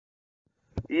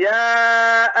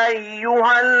يا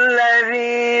أيها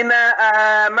الذين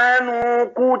آمنوا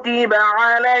كتب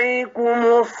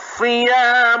عليكم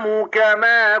الصيام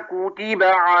كما كتب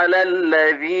على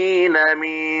الذين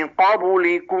من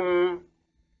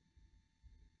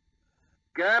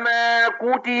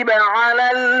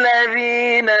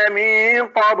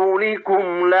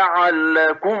قبلكم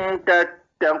لعلكم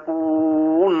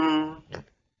تتقون.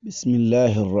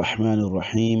 Bismillahir Rahmanir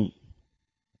Rahim.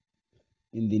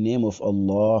 In the name of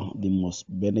Allah, the most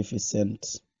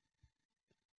beneficent,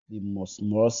 the most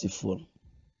merciful.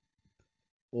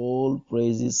 All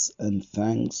praises and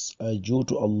thanks are due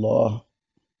to Allah,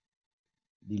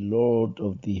 the Lord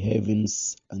of the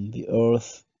heavens and the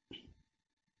earth,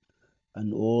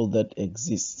 and all that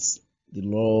exists, the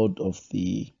Lord of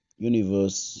the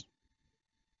universe,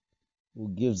 who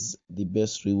gives the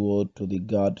best reward to the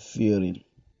God-fearing.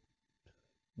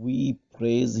 We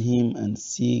praise Him and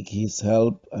seek His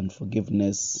help and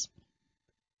forgiveness.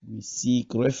 We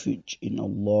seek refuge in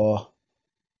Allah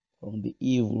from the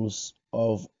evils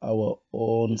of our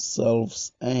own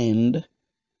selves and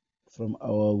from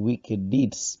our wicked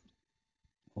deeds.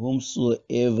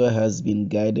 Whomsoever has been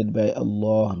guided by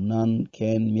Allah, none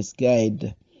can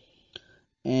misguide.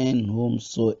 And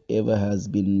whomsoever has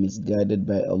been misguided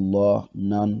by Allah,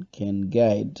 none can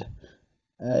guide.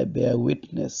 I bear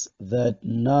witness that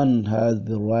none has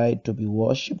the right to be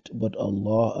worshipped but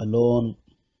Allah alone.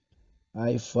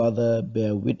 I further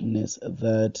bear witness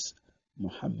that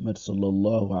Muhammad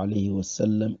sallallahu alaihi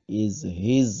wasallam is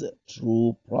His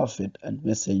true prophet and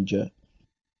messenger.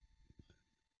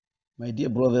 My dear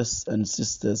brothers and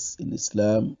sisters in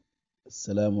Islam,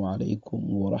 Assalamu alaikum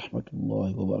wa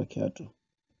rahmatullahi wa barakatuh.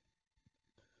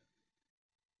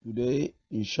 Today,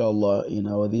 inshallah, in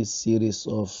this series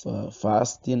of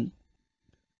fasting,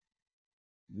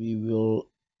 we will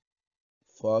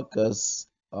focus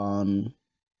on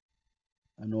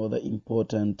another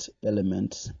important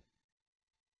element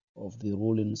of the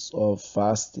rulings of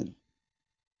fasting,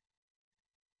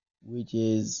 which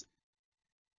is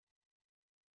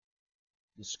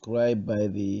described by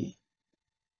the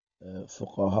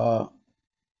fuqaha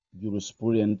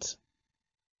jurisprudent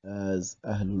as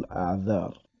Ahlul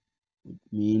A'dhar, which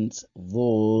means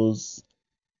those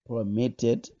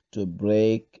permitted to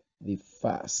break the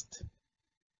fast.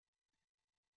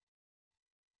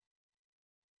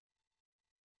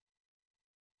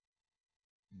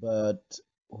 But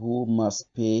who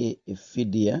must pay a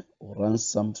fidya or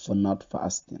ransom for not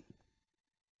fasting?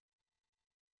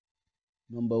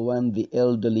 Number one, the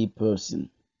elderly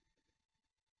person.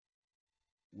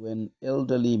 When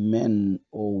elderly men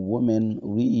or women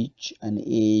reach an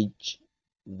age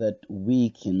that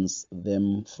weakens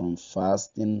them from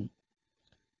fasting,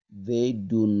 they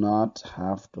do not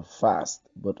have to fast,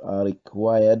 but are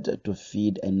required to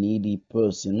feed a needy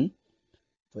person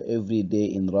for every day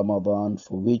in Ramadan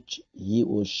for which he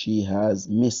or she has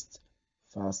missed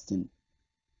fasting.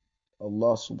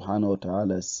 Allah subhanahu wa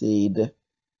ta'ala said,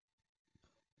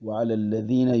 وَعَلَى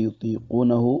الَّذِينَ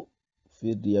يُطِيقُونَهُ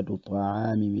فِدْيَةُ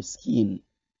طَعَامِ مِسْكِينٍ.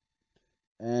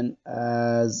 And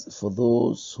as for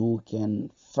those who can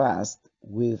fast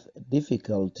with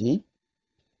difficulty,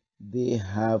 they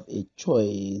have a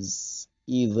choice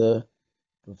either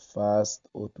to fast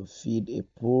or to feed a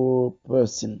poor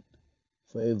person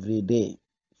for every day.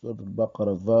 Surah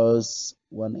Al-Baqarah verse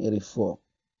 184.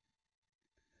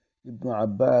 Ibn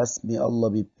Abbas, may Allah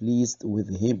be pleased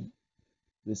with him,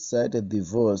 recited the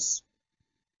verse,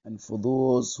 and for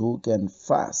those who can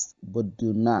fast but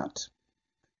do not,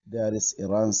 there is a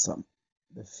ransom,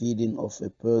 the feeding of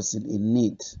a person in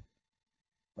need.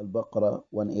 Al-Baqarah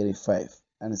 185.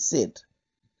 And said,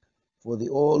 for the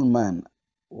old man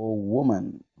or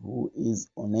woman who is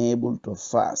unable to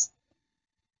fast,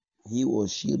 he or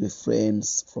she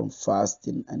refrains from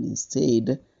fasting and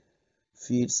instead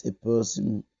feeds a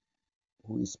person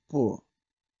who is poor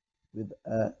with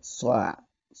a sa'.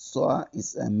 Sa'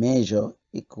 is a measure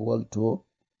equal to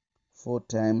 4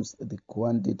 times the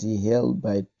quantity held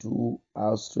by 2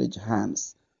 outstretched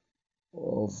hands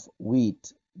of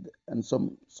wheat. And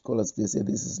some scholars, they say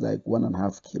this is like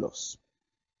 1.5 kilos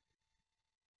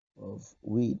of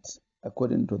wheat.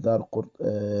 According to Dar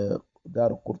Qutni,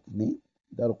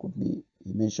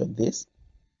 he mentioned this.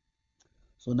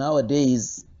 So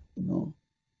nowadays,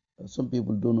 some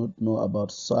people do not know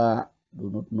about sa', do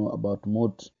not know about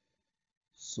mud,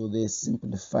 so they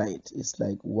simplify it. It's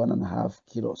like 1.5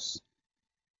 kilos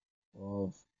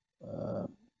of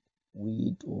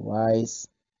wheat or rice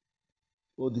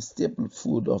or the staple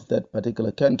food of that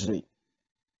particular country.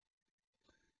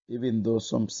 Even though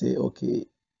some say, okay,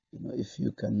 if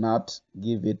you cannot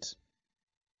give it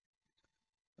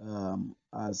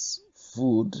as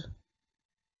food,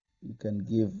 you can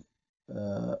give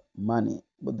money.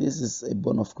 But this is a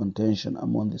bone of contention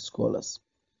among the scholars.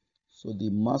 So the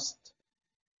most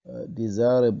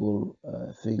desirable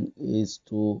thing is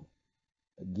to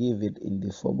give it in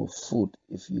the form of food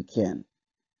if you can.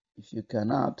 If you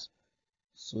cannot,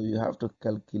 so you have to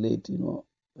calculate,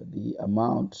 the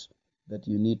amount that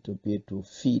you need to pay to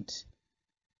feed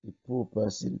a poor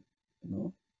person,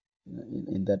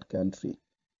 in that country.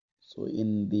 So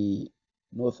in the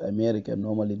North America,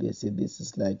 normally they say this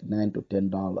is like $9 to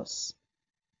 $10.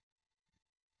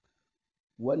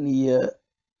 1 year,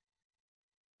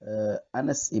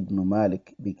 Anas ibn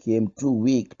Malik became too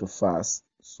weak to fast,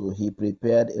 so he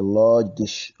prepared a large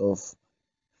dish of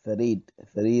tharid.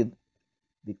 Tharid,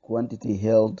 the quantity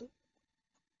held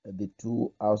the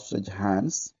two outstretched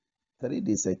hands. Tharid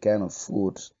is a kind of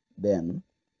food then,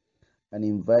 and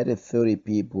invited 30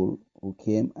 people who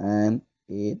came and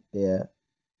ate their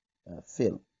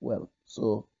fill. Well,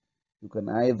 so you can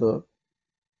either,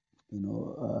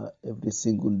 every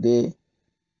single day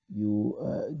you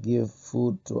give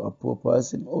food to a poor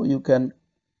person, or you can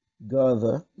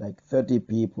gather like 30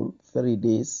 people, 30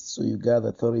 days, so you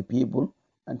gather 30 people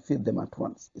and feed them at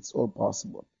once. It's all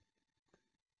possible.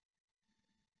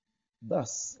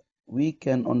 Thus, we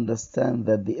can understand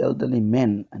that the elderly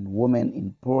men and women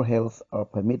in poor health are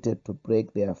permitted to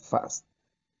break their fast,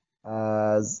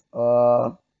 as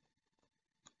are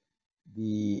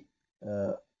the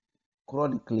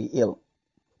chronically ill.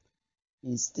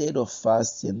 Instead of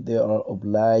fasting, they are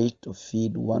obliged to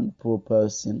feed one poor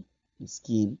person,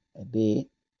 miskin, a day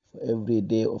for every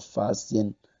day of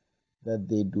fasting that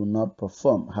they do not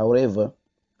perform. However,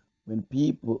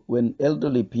 when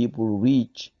elderly people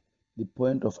reach the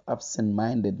point of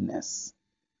absent-mindedness,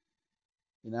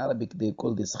 in Arabic they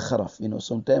call this kharaf.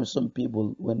 Sometimes some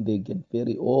people, when they get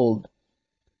very old,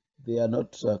 they are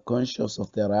not conscious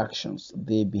of their actions.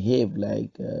 They behave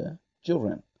like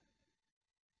children.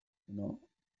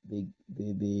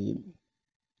 They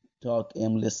talk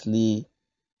aimlessly.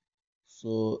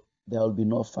 So there will be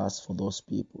no fast for those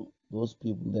people. Those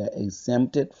people, they are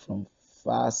exempted from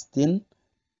fasting,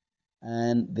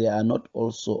 and they are not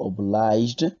also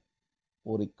obliged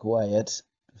or required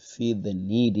to feed the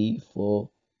needy for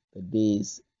the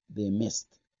days they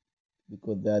missed,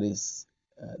 because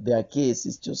their case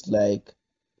is just like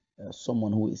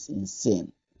someone who is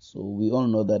insane. So we all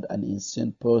know that an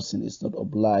insane person is not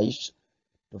obliged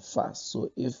to fast.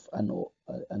 So if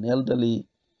an elderly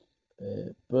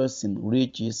person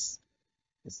reaches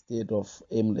a state of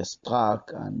aimless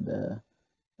talk and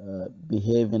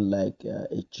behaving like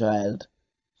a child,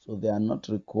 so they are not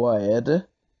required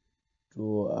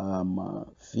to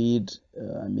feed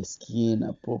a miskin,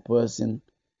 a poor person,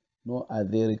 nor are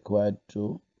they required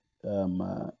to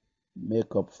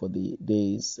make up for the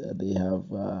days they have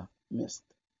missed.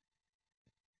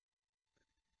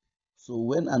 So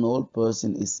when an old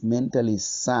person is mentally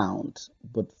sound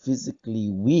but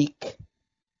physically weak,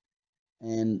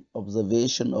 and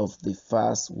observation of the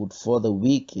fast would further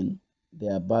weaken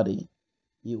their body,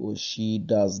 he or she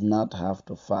does not have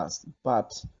to fast,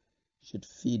 but should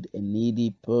feed a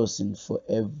needy person for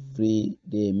every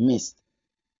day missed.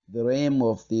 The aim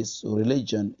of this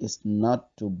religion is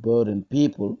not to burden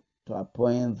people to a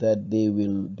point that they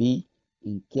will be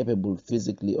incapable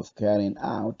physically of carrying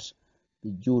out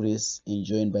the duties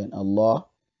enjoined by Allah.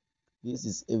 This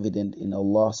is evident in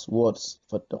Allah's words,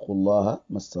 فَاتَّقُوا اللَّهَ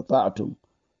مَا اسْتَطَعْتُمْ.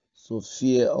 So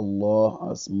fear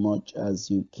Allah as much as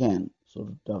you can.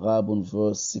 Surah Taghabun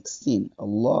verse 16.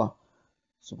 Allah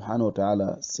subhanahu wa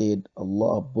ta'ala said,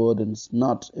 Allah burdens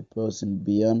not a person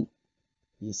beyond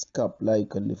his cup. لَا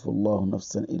يُكَلِّفُ اللَّهُ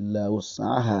نَفْسًا إِلَّا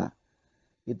وُسْعَهَا.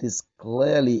 It is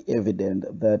clearly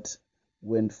evident that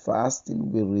when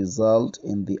fasting will result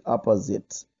in the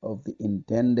opposite of the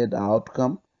intended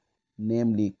outcome,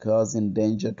 namely causing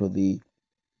danger to the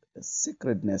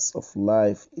sacredness of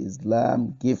life,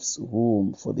 Islam gives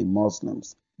room for the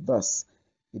Muslims. Thus,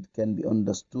 it can be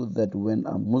understood that when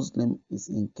a Muslim is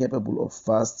incapable of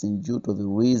fasting due to the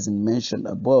reason mentioned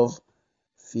above,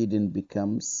 feeding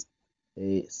becomes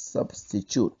a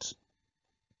substitute.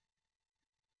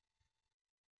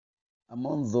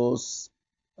 Among those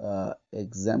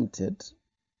exempted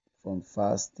from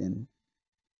fasting,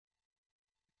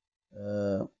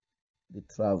 the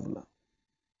traveler.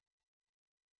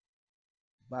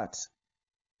 But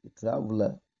the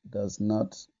traveler does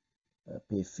not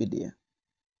pay fidya.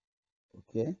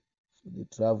 Okay? So the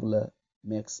traveler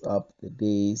makes up the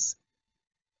days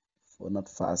for not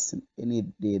fasting. Any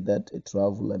day that a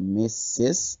traveler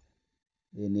misses,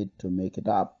 they need to make it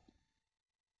up.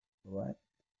 Alright?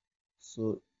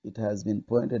 So it has been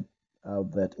pointed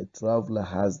out that a traveler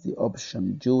has the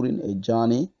option during a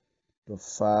journey to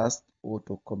fast or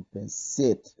to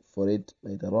compensate for it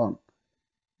later on.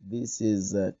 This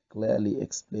is clearly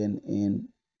explained in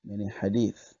many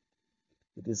hadith.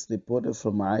 It is reported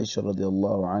from Aisha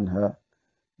radiallahu anha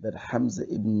that Hamza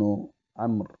ibn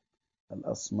Amr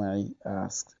al-Asma'i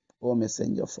asked, O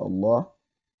Messenger of Allah,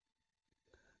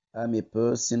 I'm a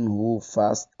person who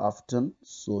fasts often,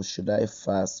 so should I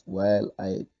fast while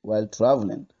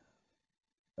traveling?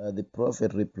 The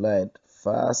Prophet replied,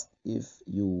 fast if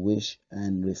you wish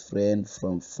and refrain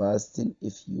from fasting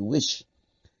if you wish.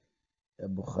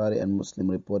 Bukhari and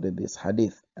Muslim reported this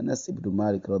hadith. Anas ibn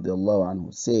Malik radiallahu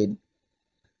anhu said,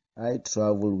 I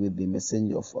traveled with the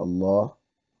Messenger of Allah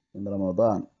in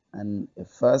Ramadan, and a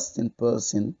fasting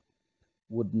person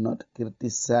would not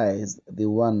criticize the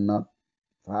one not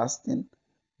fasting,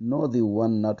 nor the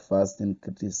one not fasting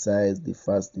criticize the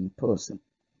fasting person.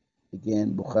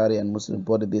 Again, Bukhari and Muslim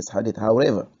reported this hadith.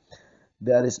 However,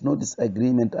 there is no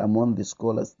disagreement among the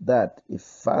scholars that if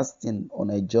fasting on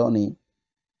a journey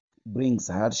brings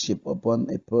hardship upon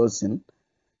a person,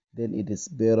 then it is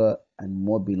better and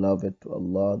more beloved to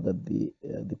Allah that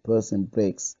the person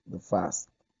breaks the fast.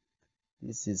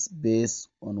 This is based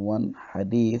on one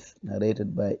hadith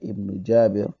narrated by Ibn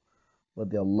Jabir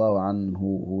radiallahu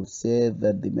anhu, who said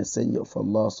that the Messenger of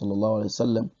Allah sallallahu alaihi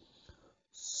wasallam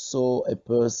saw a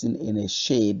person in a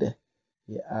shade.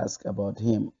 He asked about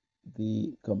him.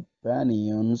 The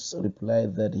companions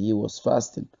replied that he was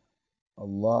fasting.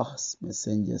 Allah's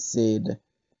Messenger said,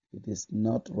 it is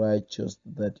not righteous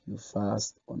that you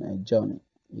fast on a journey.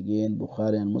 Again,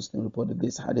 Bukhari and Muslim reported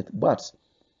this hadith. But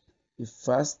if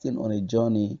fasting on a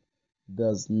journey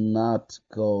does not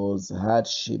cause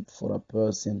hardship for a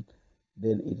person,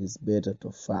 then it is better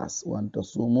to fast. وَأَنْ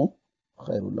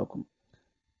خَيْرٌ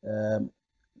لَكُمْ.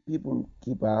 People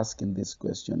keep asking this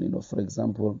question. For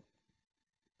example,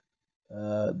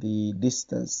 the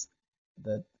distance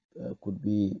that could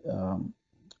be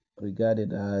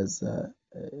regarded as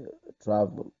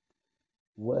travel.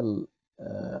 Well,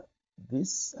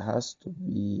 this has to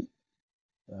be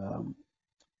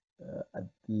at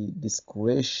the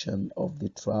discretion of the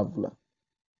traveler,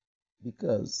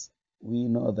 because we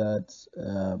know that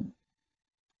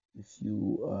if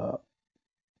you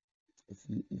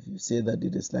say that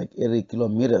it is like 80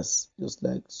 kilometers, just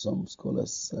like some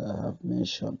scholars have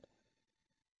mentioned,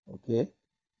 okay,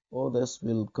 others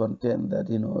will contend that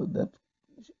that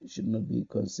should not be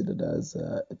considered as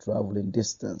a traveling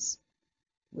distance.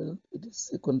 Well, it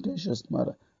is a contentious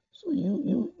matter. So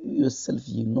you yourself,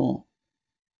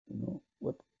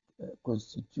 what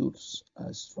constitutes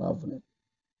as traveling.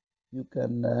 You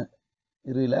can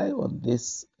rely on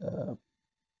this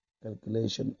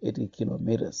calculation, 80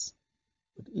 kilometers,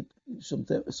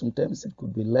 but sometimes it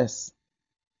could be less.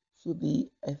 So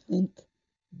I think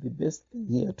the best thing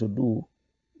here to do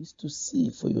is to see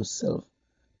for yourself,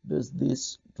 does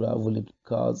this traveling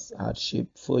cause hardship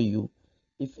for you?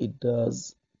 If it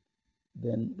does,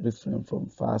 then refrain from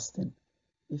fasting.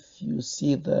 If you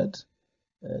see that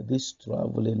this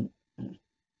traveling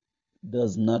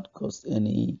does not cause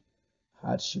any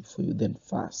hardship for you, then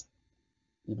fast.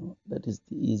 That is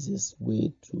the easiest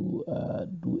way to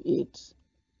do it.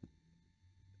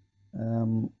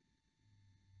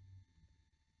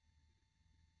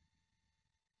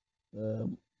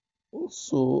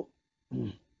 Also,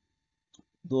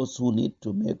 those who need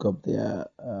to make up their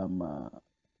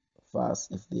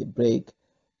fast if they break,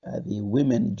 the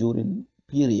women during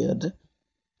period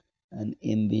and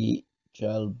in the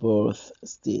childbirth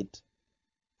state.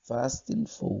 Fasting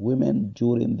for women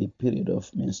during the period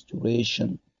of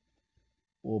menstruation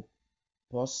or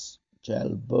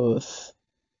post-childbirth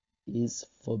is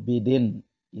forbidden.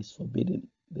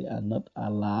 They are not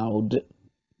allowed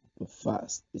to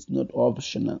fast. It's not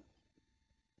optional.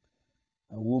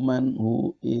 A woman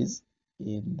who is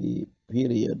in the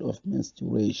period of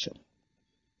menstruation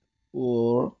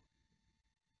or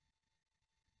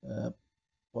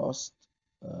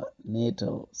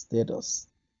post-natal status,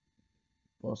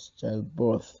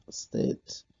 post-childbirth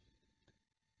state,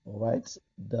 all right,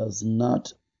 does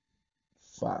not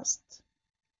fast.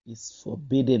 It's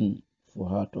forbidden for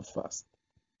her to fast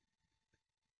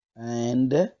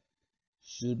and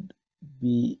should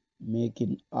be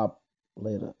making up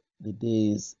later the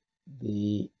days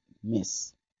they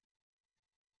miss,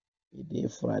 a day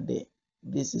for a day.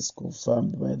 This is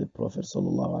confirmed by the Prophet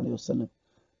sallallahu alaihi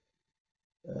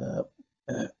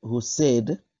wasallam, who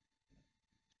said,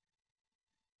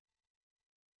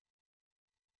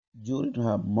 during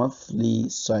her monthly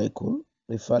cycle,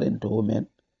 referring to women,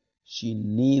 she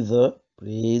neither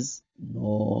prays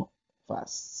nor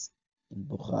fasts in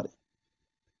Bukhari.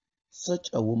 Such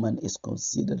a woman is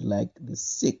considered like the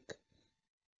sick,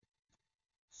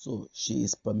 so she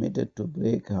is permitted to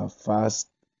break her fast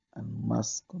and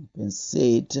must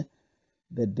compensate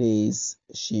the days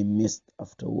she missed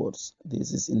afterwards.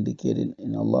 This is indicated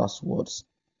in Allah's words,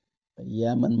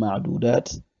 أياما معدودات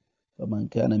فمن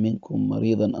كان منكم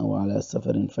مريضا أو على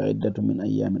سفر فعدة من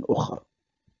أيام أخر.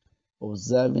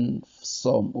 Observing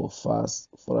some or fast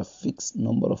for a fixed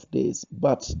number of days.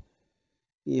 But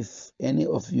if any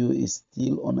of you is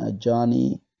still on a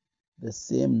journey, the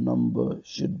same number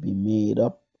should be made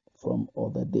up from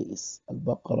other days.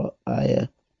 Al-Baqarah, ayah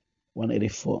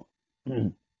 184.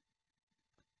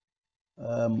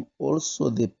 Also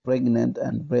the pregnant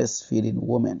and breastfeeding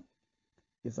woman.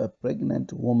 If a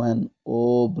pregnant woman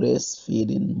or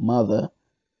breastfeeding mother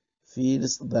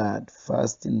feels that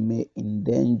fasting may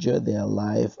endanger their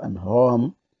life and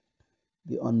harm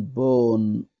the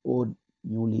unborn or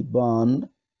newly born,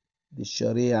 the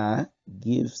Sharia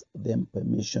gives them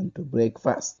permission to break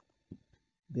fast.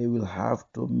 They will have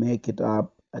to make it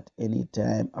up at any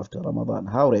time after Ramadan.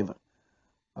 However,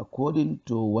 according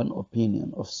to one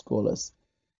opinion of scholars,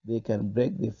 they can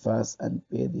break the fast and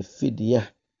pay the fidyah.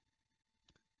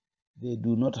 They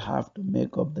do not have to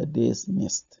make up the days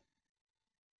missed.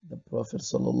 The Prophet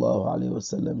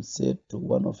ﷺ said to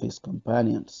one of his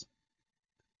companions,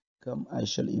 "Come, I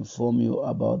shall inform you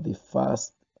about the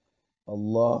fast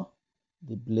Allah,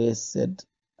 the Blessed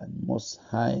and Most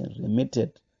High,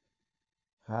 remitted,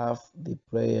 half the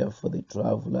prayer for the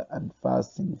traveler and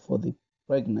fasting for the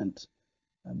pregnant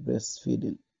and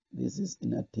breastfeeding." This is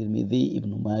in At-Tirmidhi,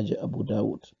 Ibn Majah, Abu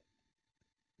Dawud.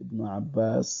 Ibn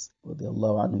Abbas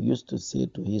anhu, used to say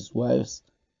to his wives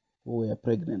who were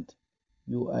pregnant,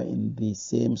 "You are in the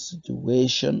same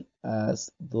situation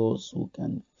as those who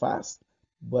can fast,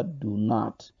 but do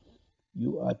not.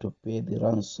 You are to pay the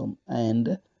ransom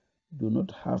and do not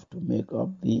have to make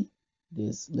up the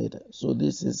days later." So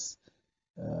this is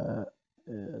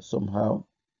somehow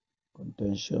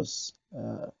contentious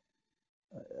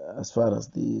as far as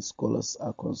the scholars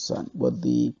are concerned. But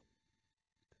the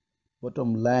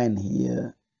bottom line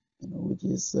here, which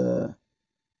is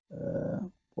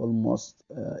almost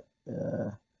a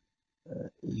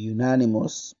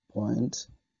unanimous point,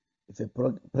 if a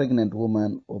pregnant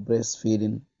woman or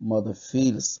breastfeeding mother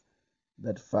feels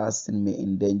that fasting may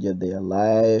endanger their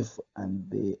life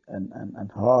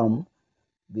and harm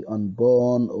the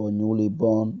unborn or newly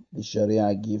born, the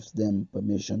Sharia gives them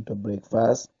permission to break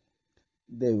fast.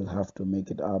 They will have to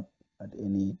make it up at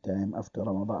any time after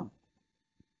Ramadan.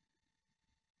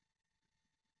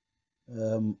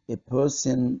 A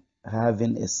person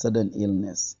having a sudden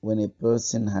illness. When a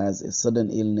person has a sudden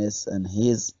illness and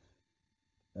his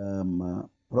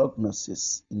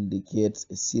prognosis indicates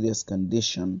a serious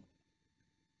condition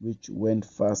which, when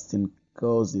fasting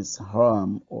causes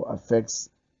harm or affects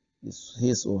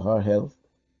his or her health,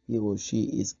 he or she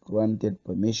is granted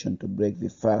permission to break the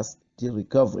fast till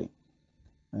recovery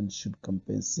and should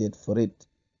compensate for it.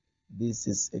 This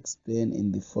is explained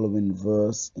in the following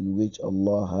verse, in which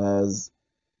Allah has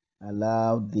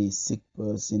allowed the sick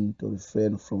person to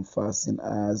refrain from fasting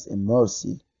as a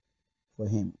mercy for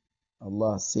him.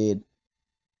 Allah said,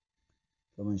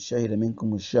 فَمَنْ شَهِدَ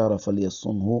مِنْكُمُ الشَّهْرَ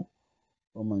فَلْيَصُمْهُ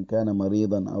وَمَنْ كَانَ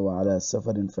مَرِيضًا أَوْ عَلَى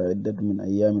سَفَرٍ فَعِدَّةٌ مِنْ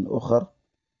أَيَّامٍ أُخَرَ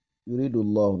يُرِيدُ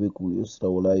اللَّهُ بِكُمُ الْيُسْرَ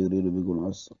وَلَا يُرِيدُ بِكُمُ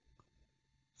الْعُسْرَ.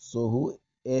 So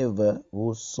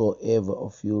whosoever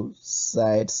of you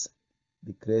sights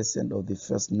the crescent of the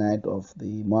first night of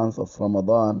the month of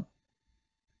Ramadan,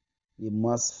 he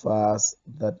must fast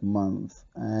that month.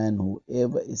 And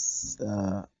whoever is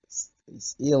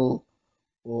ill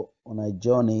or on a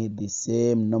journey, the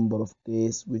same number of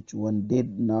days which one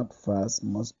did not fast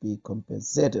must be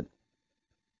compensated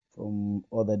from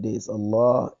other days.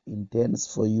 Allah intends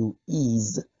for you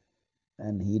ease,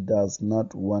 and He does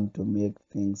not want to make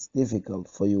things difficult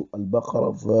for you.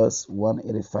 Al-Baqarah verse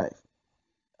 185.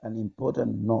 An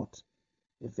important note: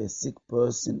 if a sick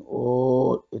person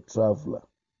or a traveler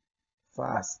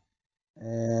fast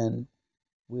and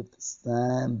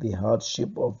withstand the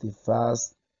hardship of the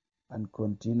fast and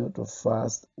continue to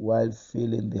fast while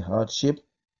feeling the hardship,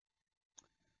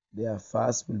 their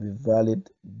fast will be valid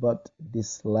but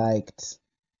disliked,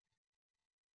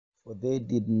 for they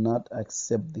did not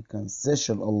accept the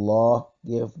concession Allah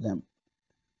gave them,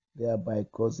 thereby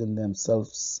causing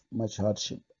themselves much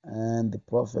hardship. And the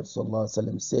Prophet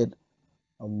ﷺ said,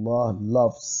 Allah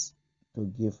loves to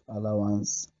give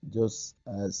allowance just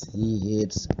as He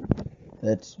hates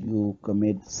that you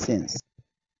commit sins.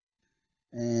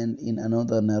 And in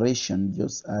another narration,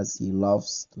 just as He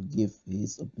loves to give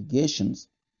His obligations,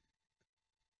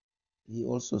 He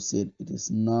also said, it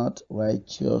is not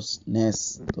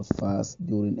righteousness to fast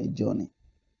during a journey.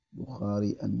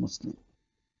 Bukhari and Muslim.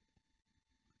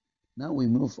 Now we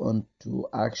move on to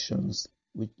actions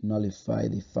which nullify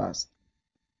the fast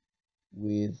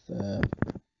with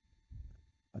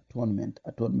atonement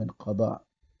qada.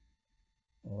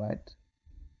 Alright?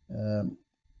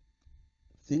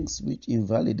 Things which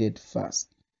invalidate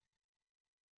fast,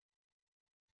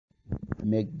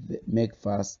 make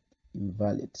fast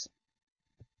invalid,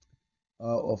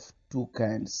 are of two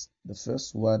kinds. The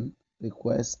first one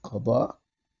requires qada,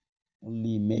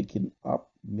 only making up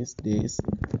missed days.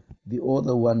 The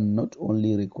other one not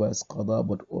only requires qada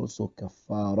but also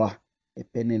kafara. A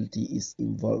penalty is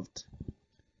involved.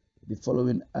 The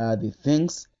following are the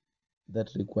things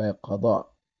that require qada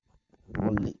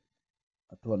only,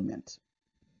 atonement.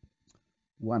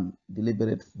 1.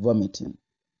 Deliberate vomiting.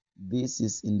 This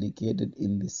is indicated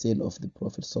in the saying of the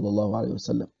Prophet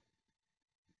ﷺ.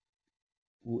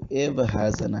 Whoever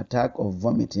has an attack of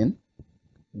vomiting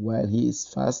while he is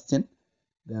fasting,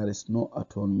 there is no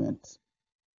atonement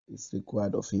is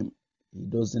required of him. He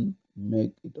doesn't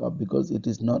make it up because it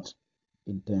is not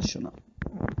intentional.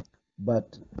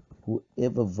 But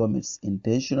whoever vomits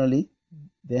intentionally,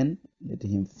 then let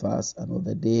him fast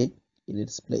another day in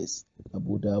its place.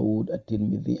 Abu Dawood,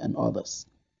 At-Tirmidhi, and others.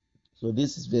 So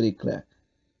this is very clear.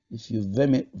 If you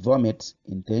vomit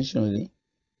intentionally,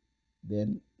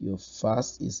 then your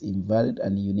fast is invalid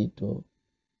and you need to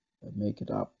make it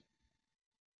up.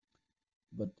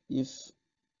 But if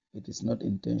it is not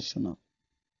intentional,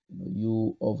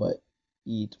 you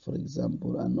overeat, for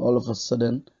example, and all of a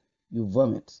sudden you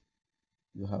vomit,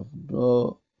 you have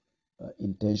no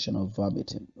intention of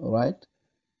vomiting, all right?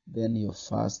 Then your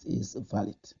fast is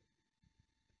valid.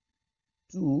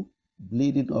 2.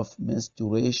 Bleeding of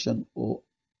menstruation or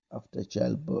after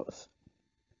childbirth.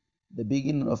 The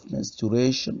beginning of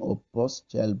menstruation or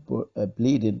post-childbirth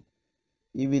bleeding,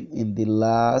 even in the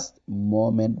last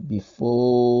moment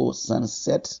before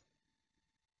sunset.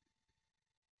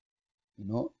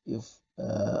 If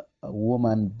a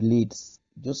woman bleeds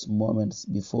just moments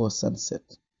before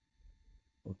sunset,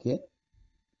 okay,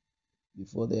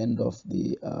 before the end of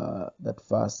the that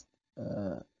fast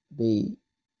day,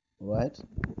 right?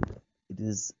 It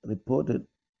is reported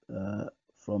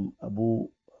from Abu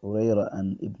Huraira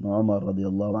and Ibn Umar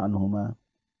radiallahu anhuma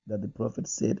that the Prophet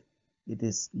said, it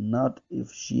is not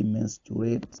if she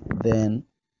menstruates then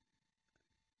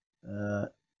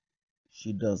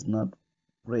she does not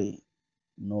pray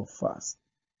nor fast.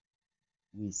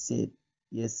 We said,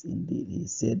 yes indeed. He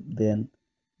said then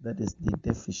that is the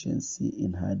deficiency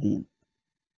in her deen.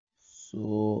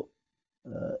 So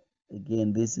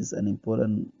again, this is an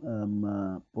important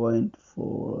point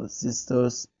for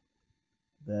sisters,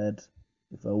 that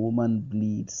if a woman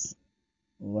bleeds,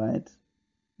 right,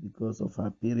 because of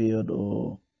her period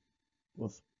or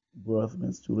post-birth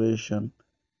menstruation,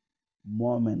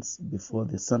 moments before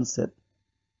the sunset,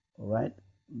 right,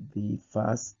 the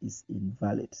fast is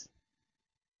invalid.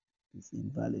 It's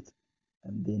invalid,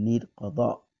 and they need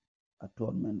qada,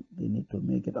 atonement. They need to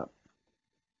make it up.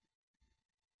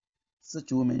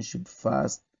 Such women should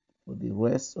fast for the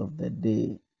rest of the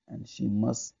day, and she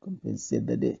must compensate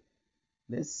the day.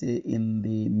 Let's say in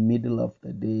the middle of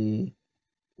the day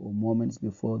or moments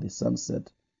before the sunset,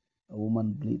 a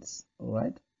woman bleeds, all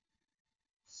right?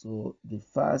 So the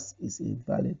fast is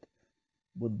invalid,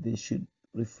 but they should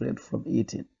refrain from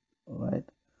eating, all right,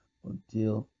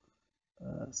 until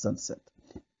sunset.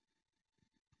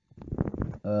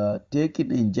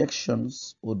 Taking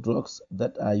injections or drugs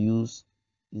that are used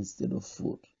instead of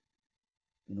food.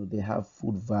 They have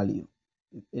food value.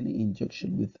 If any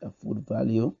injection with a food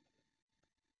value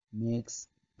makes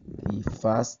the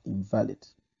fast invalid.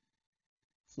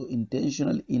 So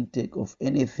intentional intake of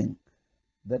anything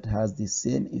that has the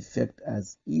same effect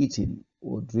as eating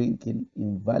or drinking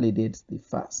invalidates the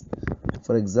fast.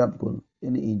 For example,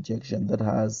 any injection that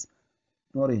has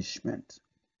nourishment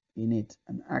in it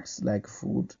and acts like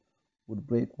food would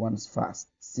break one's fast.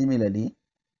 Similarly,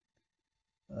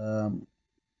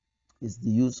 is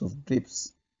the use of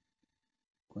drips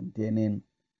containing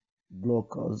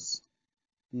glucose.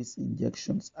 These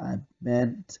injections are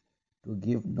meant to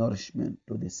give nourishment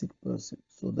to the sick person,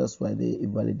 so that's why they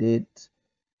invalidate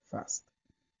fast.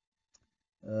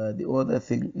 The other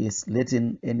thing is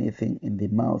letting anything in the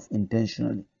mouth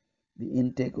intentionally. The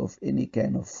intake of any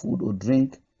kind of food or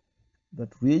drink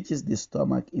that reaches the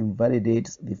stomach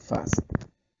invalidates the fast.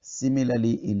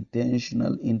 Similarly,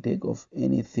 intentional intake of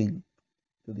anything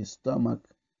to the stomach,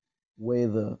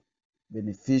 whether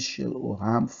beneficial or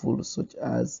harmful, such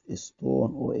as a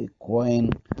stone or a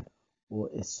coin or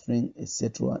a string,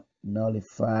 etc.,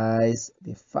 nullifies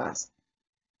the fast.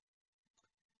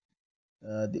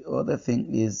 The other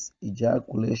thing is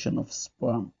ejaculation of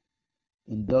sperm.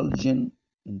 Indulging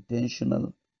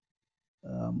intentional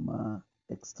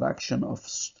extraction of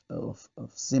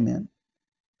semen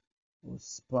or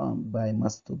sperm by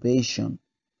masturbation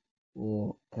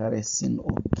or caressing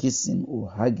or kissing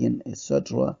or hugging,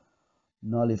 etc.,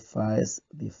 nullifies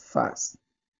the fast.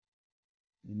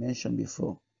 We mentioned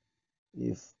before,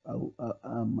 if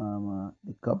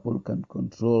the couple can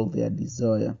control their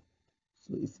desire,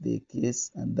 so if they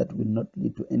kiss and that will not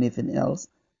lead to anything else,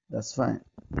 that's fine.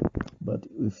 But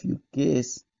if you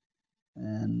kiss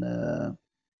and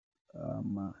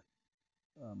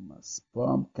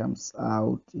sperm comes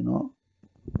out,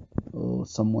 or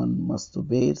someone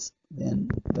masturbates, then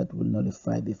that will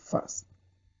nullify the fast.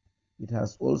 It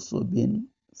has also been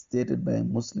stated by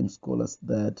Muslim scholars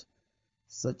that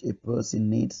such a person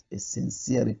needs a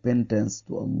sincere repentance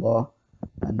to Allah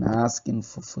and asking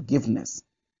for forgiveness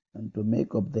and to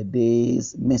make up the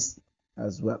days missed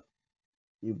as well.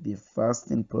 If the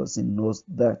fasting person knows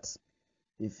that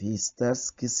if he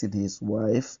starts kissing his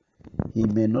wife, he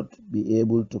may not be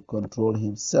able to control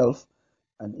himself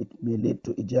and it may lead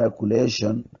to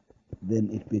ejaculation, then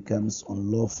it becomes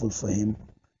unlawful for him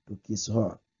to kiss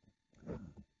her.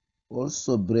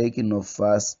 Also, breaking of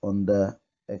fast under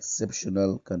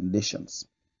exceptional conditions.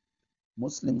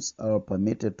 Muslims are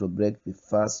permitted to break the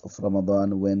fast of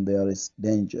Ramadan when there is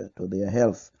danger to their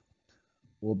health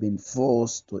or being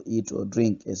forced to eat or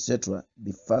drink, etc.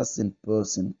 The fasting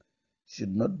person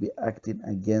should not be acting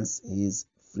against his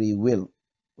free will,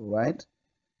 right?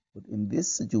 But in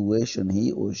this situation,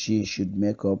 he or she should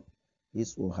make up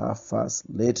his or her fast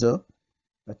later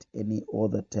at any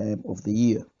other time of the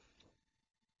year.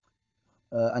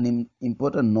 An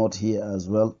important note here as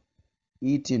well,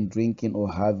 eating, drinking,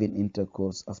 or having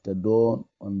intercourse after dawn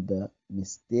on the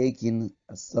mistaken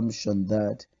assumption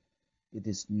that it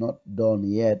is not done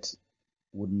yet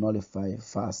would nullify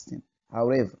fasting.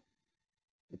 However,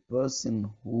 a person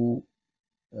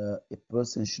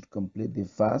should complete the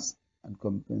fast and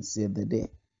compensate the day.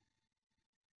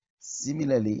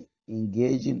 Similarly,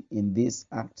 engaging in this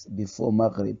act before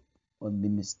Maghrib on the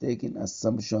mistaken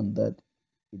assumption that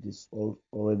it is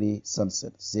already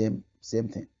sunset, same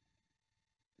thing.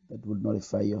 That would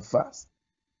nullify your fast,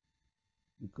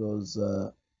 because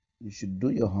you should do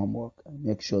your homework and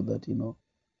make sure that you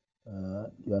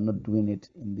are not doing it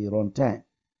in the wrong time.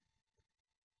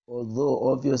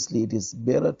 Although obviously it is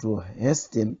better to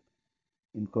hasten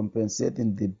in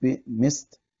compensating the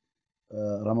missed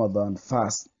Ramadan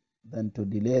fast than to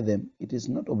delay them. It is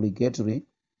not obligatory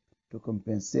to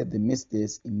compensate the missed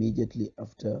days immediately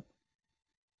after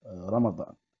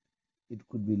Ramadan. It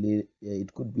could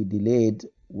be delayed,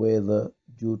 whether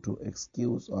due to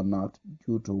excuse or not,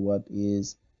 due to what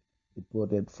is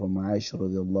reported from Aisha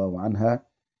radiallahu anha.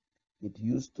 It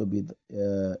used to be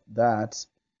that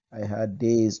I had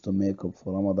days to make up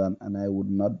for Ramadan and I would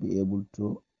not be able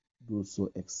to do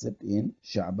so except in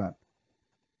Sha'ban,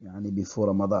 before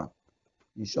Ramadan.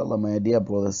 Inshallah, my dear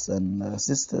brothers and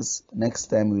sisters, next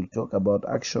time we'll talk about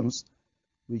actions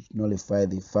which nullify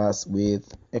the fast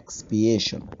with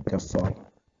expiation, kafar.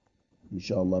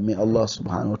 Inshallah, may Allah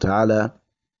subhanahu wa ta'ala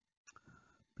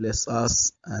bless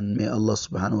us, and may Allah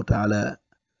subhanahu wa ta'ala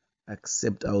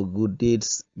accept our good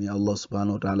deeds. May Allah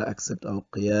subhanahu wa ta'ala accept our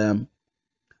qiyam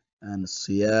and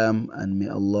siyam, and may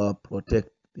Allah protect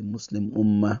the Muslim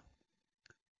ummah,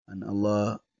 and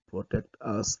Allah protect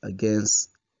us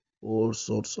against all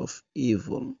sorts of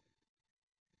evil.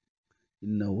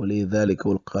 إنه ولي ذلك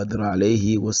والقادر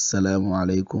عليه والسلام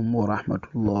عليكم ورحمة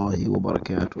الله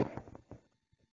وبركاته.